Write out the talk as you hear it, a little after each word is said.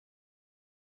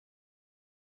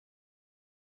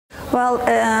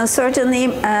Well, certainly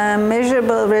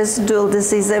measurable residual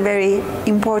disease is a very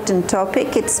important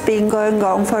topic. It's been going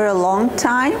on for a long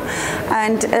time,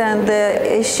 and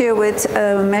the issue with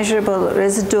measurable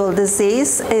residual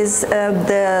disease is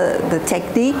the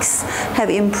techniques have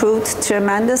improved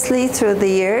tremendously through the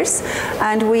years,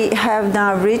 and we have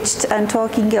now reached and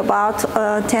talking about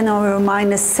 10 over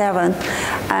minus 7,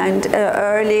 and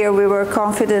earlier we were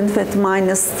confident with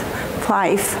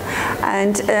 -5.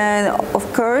 And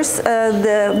of course,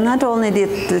 not only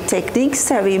the techniques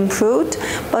have improved,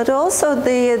 but also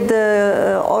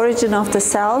the origin of the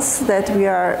cells that we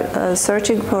are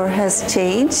searching for has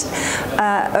changed.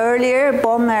 Earlier,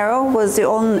 bone marrow was the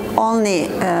only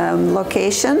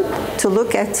location to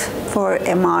look at for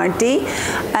MRD,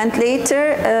 and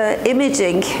later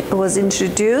imaging was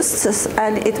introduced,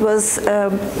 and it was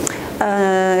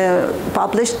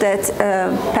published that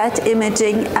PET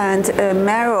imaging and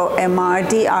marrow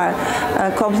MRD are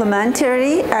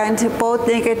complementary, and both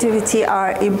negativity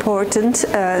are important,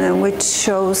 which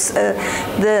shows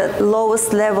the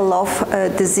lowest level of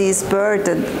disease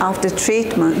burden after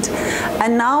treatment.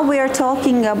 And now we are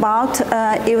talking about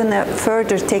even a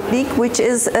further technique, which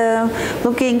is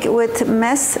looking with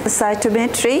mass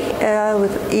cytometry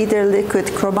with either liquid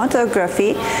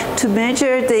chromatography to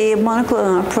measure the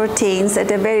monoclonal proteins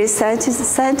at a very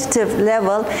sensitive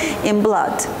level in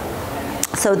blood.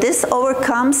 So this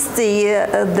overcomes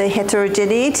the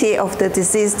heterogeneity of the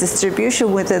disease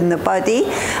distribution within the body,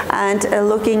 and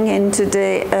looking into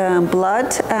the blood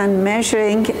and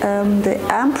measuring the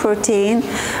M protein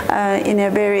in a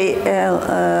very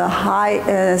high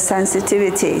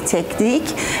sensitivity technique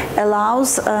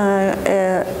allows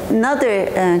another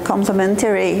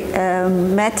complementary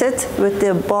method with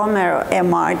the bone marrow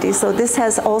MRD. So this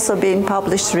has also been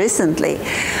published recently.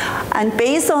 And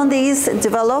based on these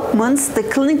developments, the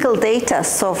clinical data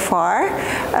so far,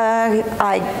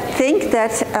 I think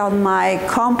that on my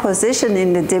composition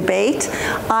in the debate,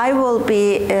 I will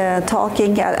be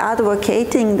talking and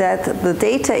advocating that the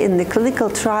data in the clinical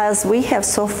trials we have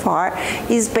so far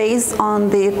is based on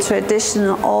the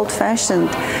traditional old-fashioned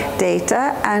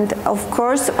data. And of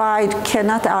course, I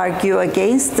cannot argue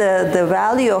against the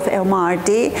value of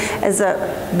MRD as a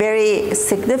very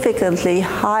significantly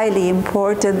highly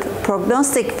important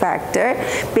prognostic factor.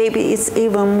 Maybe it's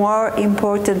even more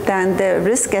important than the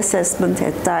risk assessment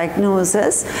at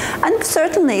diagnosis, and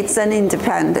certainly it's an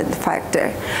independent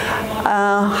factor.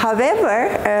 However,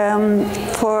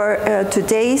 for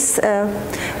today's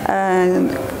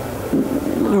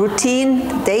routine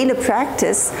daily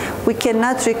practice, we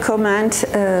cannot recommend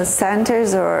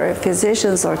centers or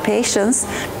physicians or patients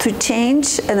to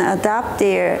change and adapt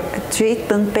their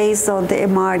treatment based on the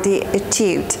MRD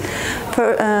achieved.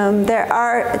 There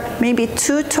are maybe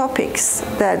two topics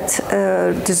that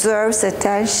deserves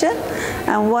attention,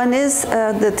 and one is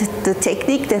the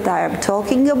technique that I am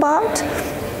talking about.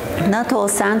 Not all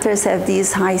centers have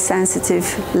these high sensitive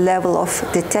level of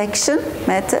detection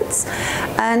methods.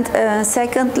 And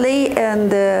secondly,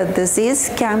 the disease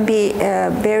can be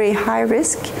very high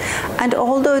risk. And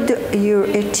although you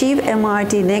achieve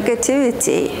MRD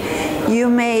negativity, you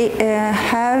may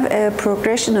have a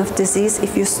progression of disease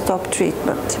if you stop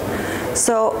treatment.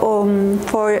 So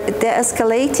for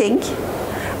de-escalating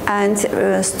and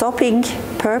stopping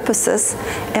purposes,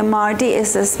 MRD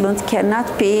assessment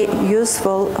cannot be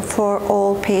useful for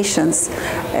all patients,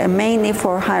 mainly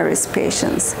for high-risk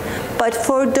patients. But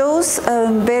for those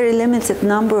very limited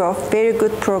number of very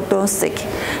good prognostic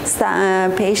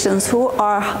patients who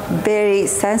are very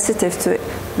sensitive to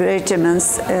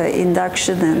regimens,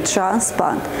 induction and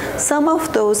transplant, some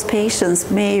of those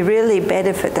patients may really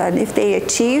benefit, and if they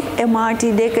achieve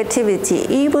MRD negativity,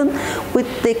 even with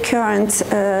the current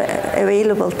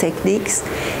available techniques,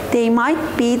 they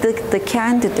might be the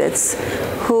candidates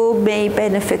who may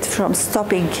benefit from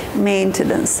stopping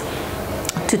maintenance.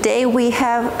 Today we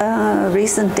have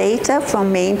recent data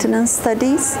from maintenance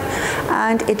studies,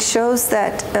 and it shows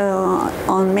that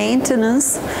on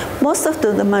maintenance, most of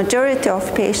the majority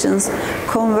of patients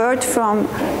convert from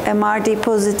MRD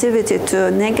positivity to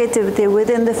negativity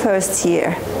within the first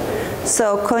year.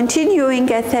 So continuing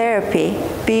a therapy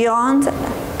beyond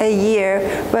a year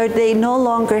where they no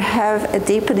longer have a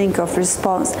deepening of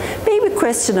response may be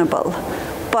questionable.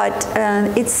 But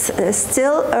it's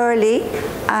still early,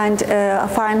 and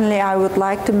finally I would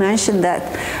like to mention that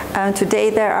today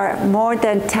there are more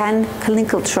than 10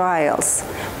 clinical trials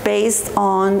based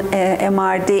on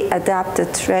MRD adapted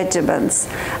regimens,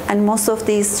 and most of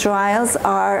these trials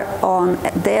are on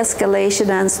de-escalation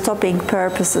and stopping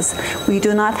purposes. We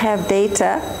do not have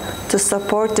data to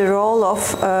support the role of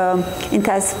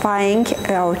intensifying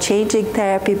or changing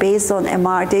therapy based on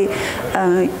MRD,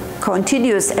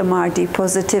 continuous MRD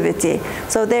positivity.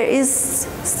 So there is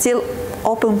still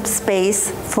open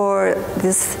space for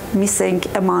this missing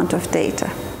amount of data.